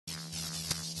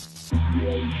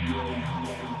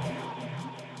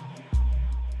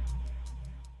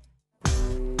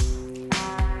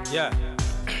Yeah.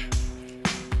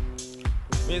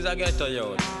 Me's a ghetto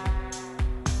youth.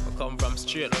 I come from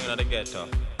straight down in the ghetto.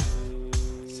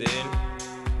 Seeing?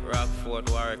 Rockford,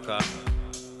 Warwick.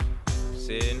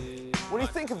 Seeing? When you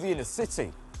think of the inner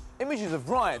city, images of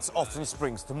riots often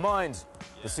springs to mind.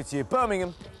 The city of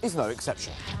Birmingham is no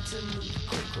exception.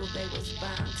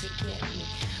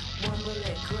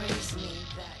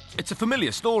 It's a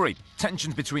familiar story.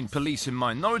 Tensions between police and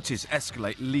minorities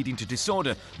escalate, leading to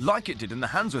disorder, like it did in the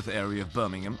Handsworth area of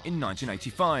Birmingham in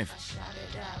 1985.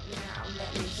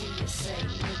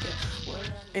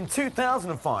 In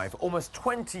 2005, almost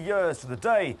 20 years to the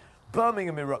day,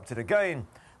 Birmingham erupted again.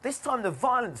 This time the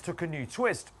violence took a new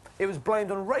twist. It was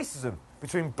blamed on racism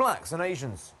between blacks and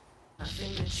Asians.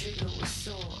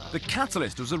 The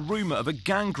catalyst was a rumour of a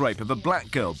gang rape of a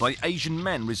black girl by Asian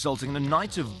men, resulting in a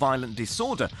night of violent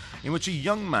disorder in which a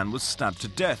young man was stabbed to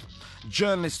death.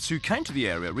 Journalists who came to the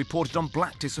area reported on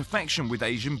black disaffection with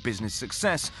Asian business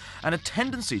success and a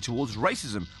tendency towards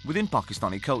racism within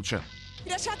Pakistani culture.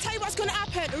 Yeah, shall I tell you what's going to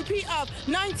happen? A repeat of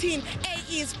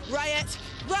 1980s riot,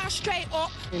 right straight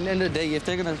up. In the end of the day, if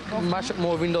they're going to mash up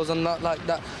more windows and not like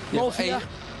that... No fear.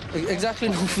 Exactly,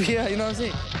 no fear, you know what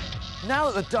I'm saying?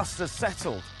 Now that the dust has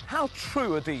settled, how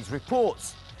true are these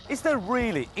reports? Is there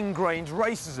really ingrained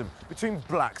racism between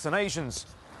blacks and Asians?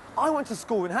 I went to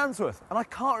school in Handsworth and I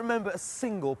can't remember a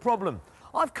single problem.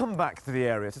 I've come back to the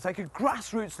area to take a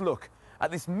grassroots look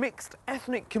at this mixed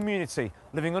ethnic community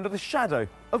living under the shadow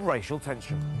of racial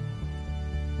tension.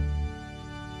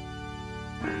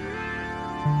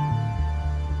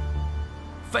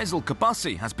 Faisal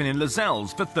Kabasi has been in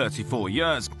Lozells for 34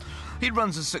 years. He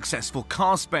runs a successful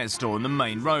car spare store on the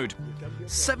main road.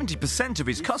 70% of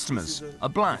his customers are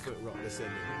black.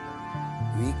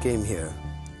 We came here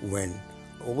when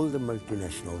all the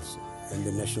multinationals and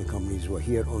the national companies were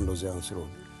here on Lozells Road.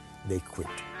 They quit.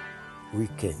 We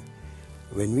came.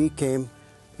 When we came,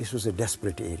 this was a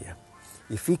desperate area.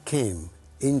 If we came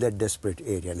in that desperate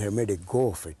area and had made a go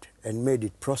of it and made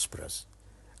it prosperous,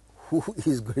 who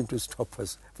is going to stop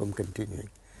us from continuing?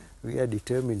 We are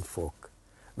determined folk.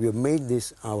 We have made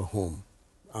this our home,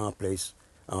 our place,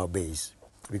 our base.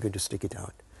 We're going to stick it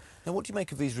out. Now, what do you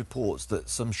make of these reports that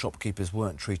some shopkeepers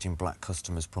weren't treating black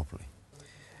customers properly?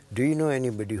 Do you know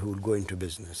anybody who would go into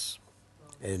business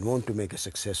and want to make a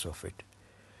success of it,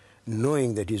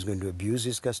 knowing that he's going to abuse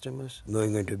his customers,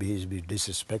 knowing going to be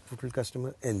disrespectful to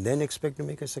customer, and then expect to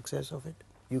make a success of it?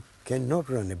 You cannot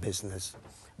run a business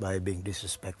by being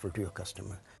disrespectful to your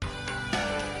customer.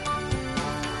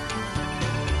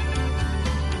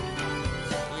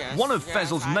 One of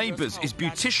Faisal's neighbours is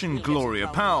beautician Gloria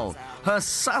Powell. Her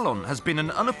salon has been an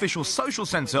unofficial social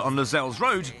centre on Lozells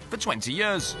Road for 20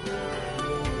 years.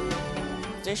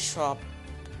 This shop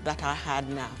that I had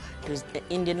now, it was an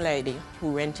Indian lady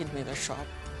who rented me the shop,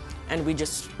 and we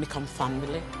just become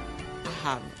family. I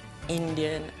have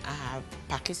Indian, I have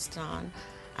Pakistan,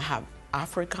 I have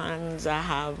Africans, I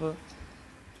have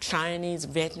Chinese,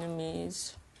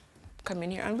 Vietnamese come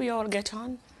in here, and we all get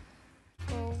on.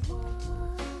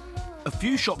 A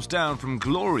few shops down from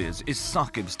Gloria's is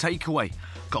Saqib's Takeaway.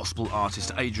 Gospel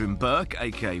artist Adrian Burke,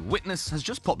 a.k.a. Witness, has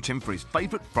just popped in for his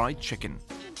favourite fried chicken.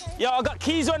 Yo, I got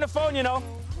Keezer on the phone, you know.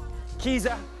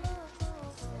 Keezer.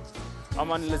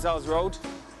 I'm on Lozells Road.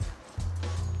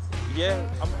 Yeah,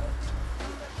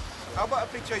 How about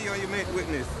a picture of you and your mate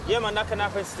Witness? Yeah, man, that can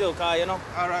happen still, car, you know.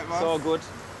 All right, man. It's all good.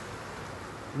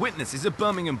 Witness is a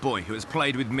Birmingham boy who has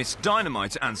played with Miss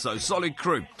Dynamite and So Solid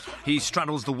crew. He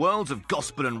straddles the worlds of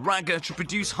gospel and ragga to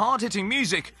produce hard-hitting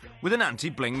music with an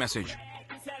anti-bling message.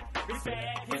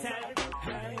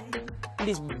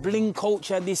 This bling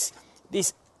culture, this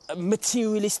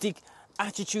materialistic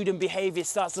attitude and behaviour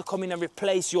starts to come in and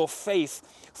replace your faith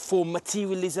for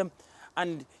materialism.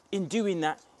 And in doing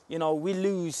that, you know, we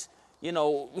lose, you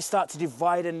know, we start to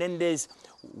divide, and then there's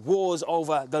wars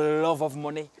over the love of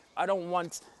money. I don't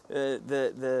want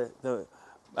the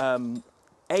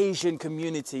Asian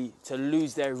community to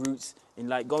lose their roots in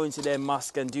like going to their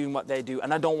mosque and doing what they do,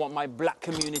 and I don't want my black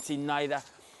community neither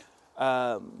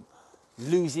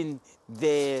losing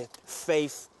their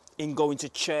faith in going to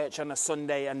church on a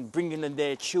Sunday and bringing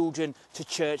their children to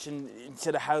church and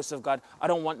into the house of God. I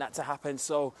don't want that to happen.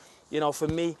 So, you know, for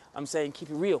me, I'm saying keep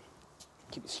it real,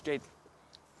 keep it straight.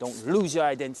 Don't lose your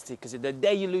identity, because the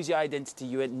day you lose your identity,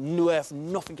 you ain't worth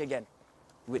nothing again.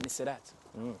 Witness to that.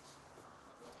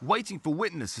 Waiting for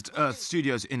Witness at Earth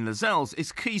Studios in Lozells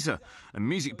is Keezer, a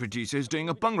music producer who's doing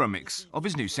a Bhangra mix of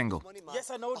his new single. Yes,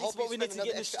 I know this, but we need to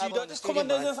get in the studio. Just come on,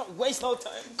 don't waste no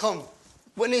time. Come.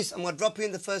 Witness, I'm going to drop you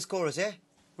in the first chorus, yeah?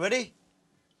 Ready?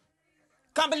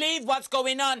 Can't believe what's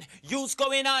going on. Youth's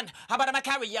going on. How about I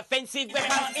carry offensive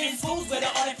weapons in schools where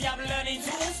the Olympiad learning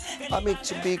tools? I mean,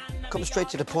 come straight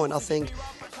to the point, I think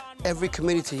every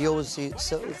community you always see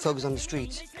focus on the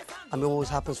streets. I mean, it always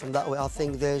happens from that way. I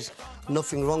think there's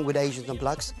nothing wrong with Asians and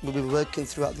blacks. We've been working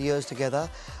throughout the years together,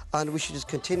 and we should just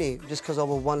continue. Just because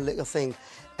over one little thing,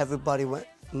 everybody went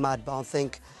mad. But I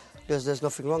think there's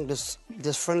nothing wrong. There's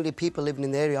friendly people living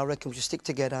in the area. I reckon we should stick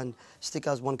together and stick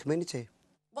as one community.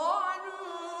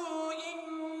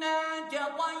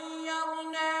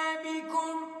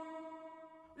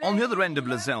 On the other end of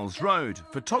Lozells Road,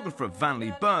 photographer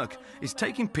Vanley Burke is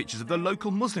taking pictures of the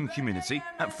local Muslim community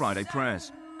at Friday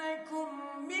prayers.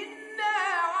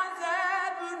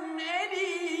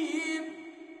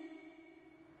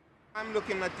 I'm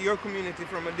looking at your community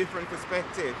from a different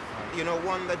perspective, you know,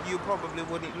 one that you probably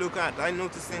wouldn't look at. I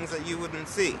notice things that you wouldn't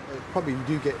see. Probably you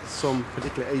do get some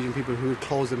particular Asian people who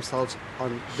close themselves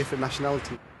on different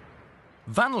nationality.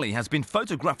 Vanley has been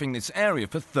photographing this area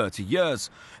for 30 years.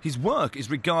 His work is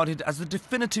regarded as the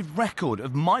definitive record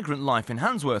of migrant life in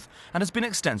Handsworth and has been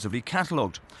extensively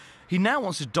catalogued. He now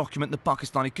wants to document the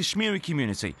Pakistani Kashmiri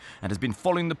community and has been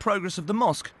following the progress of the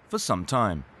mosque for some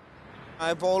time.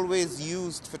 I've always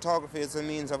used photography as a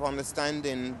means of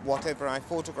understanding whatever I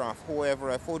photograph,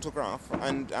 whoever I photograph,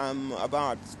 and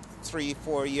about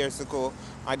 3-4 years ago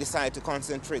I decided to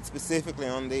concentrate specifically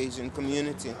on the Asian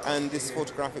community, and this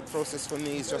photographic process for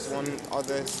me is just one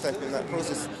other step in that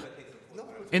process.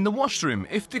 In the washroom,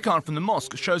 Iftikhar from the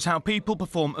mosque shows how people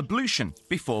perform ablution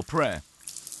before prayer.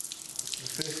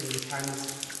 First in your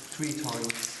hands 3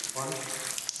 times. 1, 2.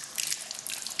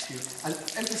 And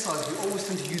emphasise, we always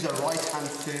tend to use our right hand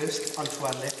first onto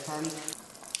our left hand.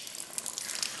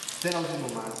 Then onto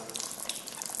my mouth.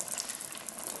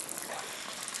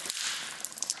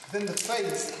 Then the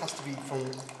face has to be from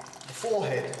the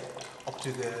forehead up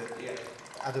to the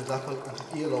Adam's apple and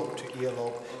earlobe to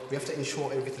earlobe. We have to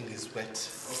ensure everything is wet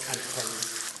and clean.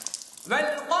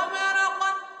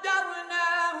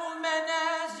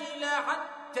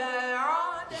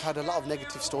 We've had a lot of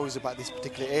negative stories about this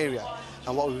particular area,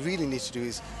 and what we really need to do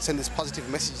is send this positive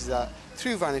messages out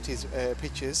through Vanity's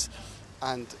pictures,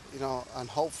 and and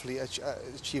hopefully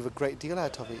achieve a great deal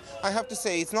out of it. I have to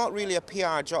say, it's not really a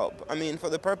PR job. I mean, for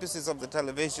the purposes of the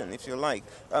television, if you like,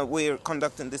 we're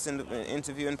conducting this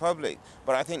interview in public,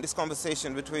 but I think this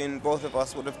conversation between both of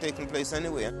us would have taken place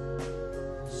anyway.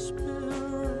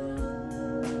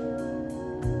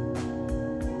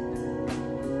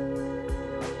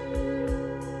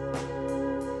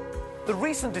 The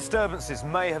recent disturbances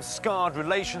may have scarred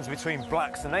relations between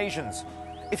blacks and Asians.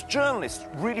 If journalists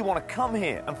really want to come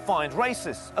here and find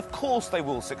racists, of course they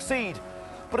will succeed.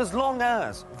 But as long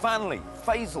as Vanley,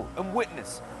 Faisal and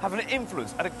Witness have an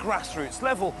influence at a grassroots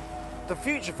level, the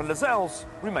future for Lozells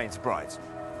remains bright.